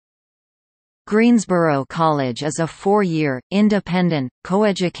Greensboro College is a four-year, independent,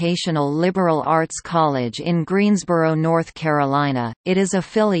 coeducational liberal arts college in Greensboro, North Carolina. It is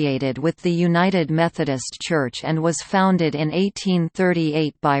affiliated with the United Methodist Church and was founded in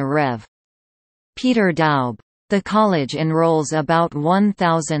 1838 by Rev. Peter Daub. The college enrolls about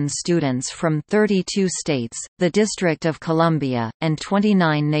 1,000 students from 32 states, the District of Columbia, and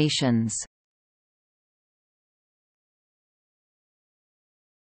 29 nations.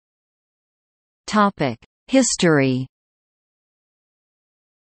 History.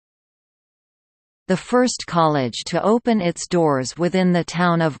 The first college to open its doors within the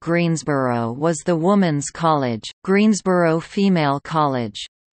town of Greensboro was the Woman's College, Greensboro Female College.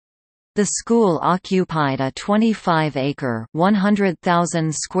 The school occupied a 25-acre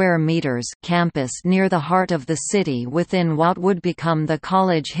 (100,000 square meters) campus near the heart of the city within what would become the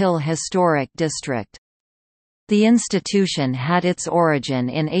College Hill Historic District. The institution had its origin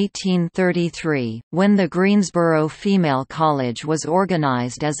in 1833, when the Greensboro Female College was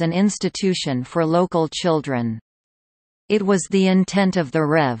organized as an institution for local children. It was the intent of the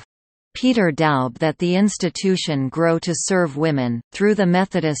Rev. Peter Daub that the institution grow to serve women. Through the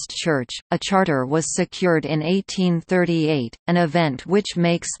Methodist Church, a charter was secured in 1838, an event which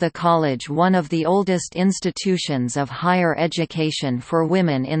makes the college one of the oldest institutions of higher education for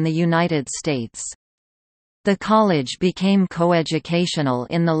women in the United States. The college became coeducational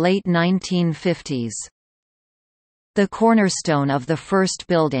in the late 1950s. The cornerstone of the first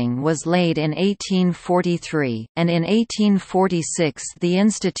building was laid in 1843, and in 1846 the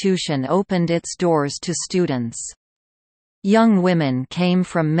institution opened its doors to students. Young women came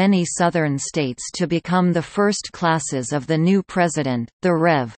from many southern states to become the first classes of the new president, the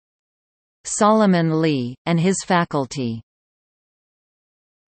Rev. Solomon Lee, and his faculty.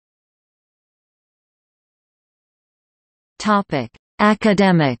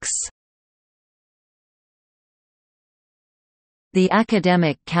 Academics. The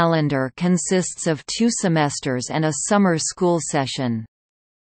academic calendar consists of 2 semesters and a summer school session.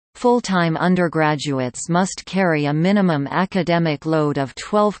 Full-time undergraduates must carry a minimum academic load of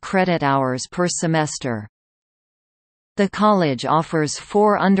 12 credit hours per semester. The college offers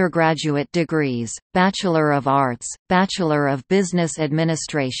 4 undergraduate degrees: Bachelor of Arts, Bachelor of Business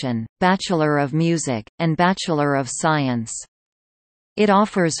Administration, Bachelor of Music, and Bachelor of Science. It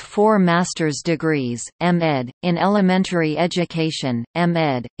offers 4 master's degrees: M.Ed. in Elementary Education,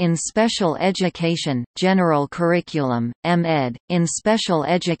 M.Ed. in Special Education, General Curriculum, M.Ed. in Special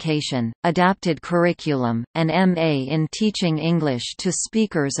Education, Adapted Curriculum, and M.A. in Teaching English to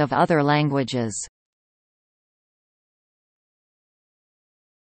Speakers of Other Languages.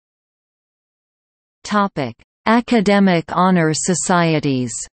 Academic honor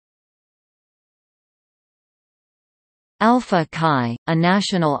societies. Alpha Chi, a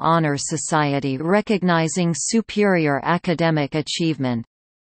national honor society recognizing superior academic achievement.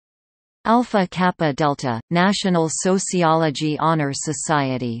 Alpha Kappa Delta, National Sociology Honor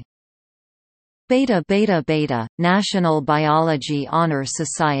Society. Beta Beta Beta, National Biology Honor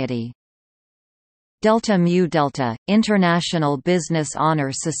Society. Delta Mu Delta, International Business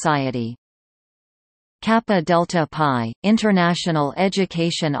Honor Society. Kappa Delta Pi, International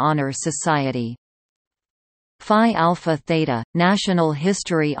Education Honor Society. Phi Alpha Theta, National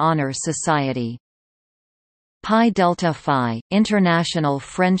History Honor Society. Pi Delta Phi, International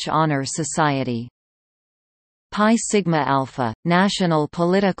French Honor Society. Pi Sigma Alpha, National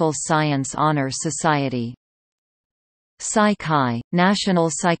Political Science Honor Society. Psi Chi, National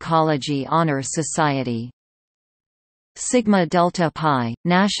Psychology Honor Society. Sigma Delta Pi,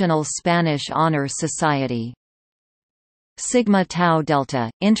 National Spanish Honor Society. Sigma Tau Delta,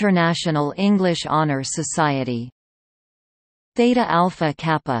 International English Honor Society. Theta Alpha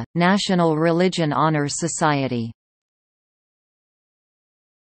Kappa, National Religion Honor Society.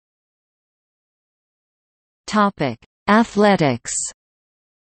 Athletics.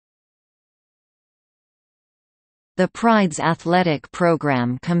 The Pride's athletic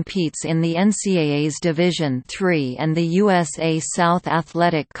program competes in the NCAA's Division III and the USA South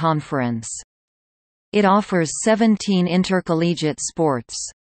Athletic Conference. It offers 17 intercollegiate sports.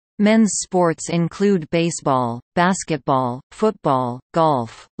 Men's sports include baseball, basketball, football,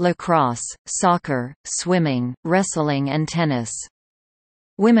 golf, lacrosse, soccer, swimming, wrestling and tennis.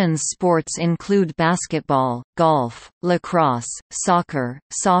 Women's sports include basketball, golf, lacrosse, soccer,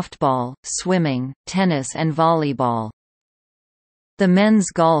 softball, swimming, tennis and volleyball. The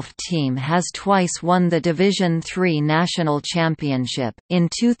men's golf team has twice won the Division III National Championship, in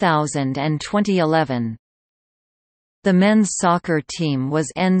 2000 and 2011. The men's soccer team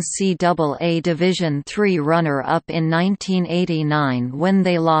was NCAA Division III runner-up in 1989 when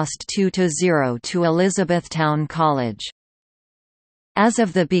they lost 2–0 to Elizabethtown College. As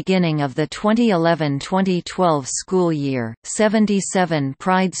of the beginning of the 2011–2012 school year, 77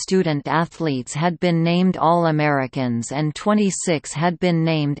 Pride student athletes had been named All-Americans and 26 had been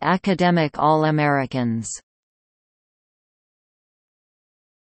named Academic All-Americans.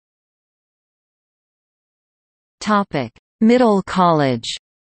 Middle college.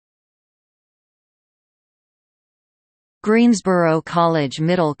 Greensboro College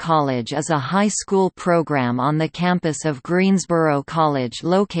Middle College is a high school program on the campus of Greensboro College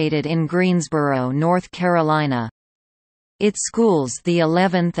located in Greensboro, North Carolina. It schools the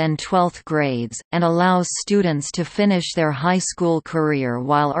 11th and 12th grades, and allows students to finish their high school career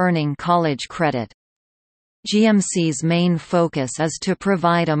while earning college credit. GMC's main focus is to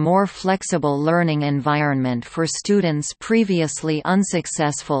provide a more flexible learning environment for students previously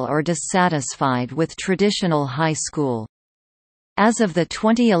unsuccessful or dissatisfied with traditional high school. As of the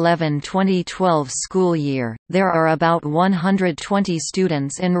 2011–2012 school year, there are about 120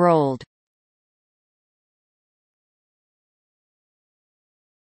 students enrolled.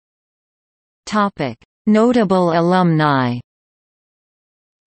 Notable alumni.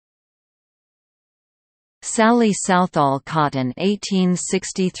 Sally Southall Cotton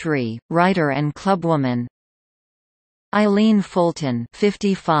 1863, writer and clubwoman. Eileen Fulton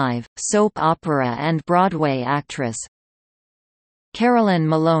 55, soap opera and Broadway actress. Carolyn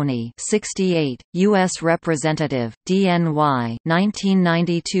Maloney 68, U.S. Representative, DNY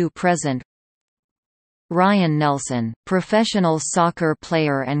 1992–present. Ryan Nelson, professional soccer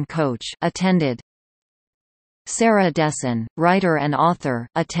player and coach, attended. Sarah Dessen, writer and author,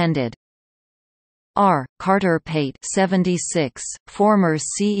 attended. R. Carter Pate 76, former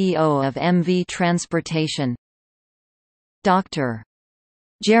CEO of MV Transportation. Dr.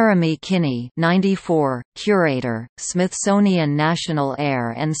 Jeremy Kinney 94, curator, Smithsonian National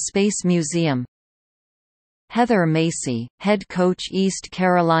Air and Space Museum. Heather Macy, head coach East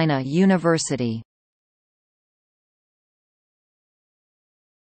Carolina University.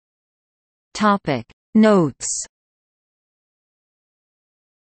 Notes.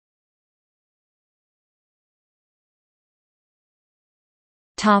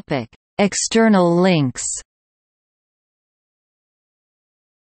 External links.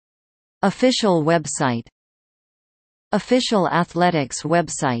 Official website. Official athletics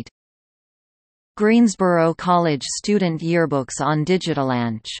website. Greensboro College student yearbooks on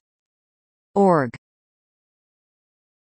digitalanch.org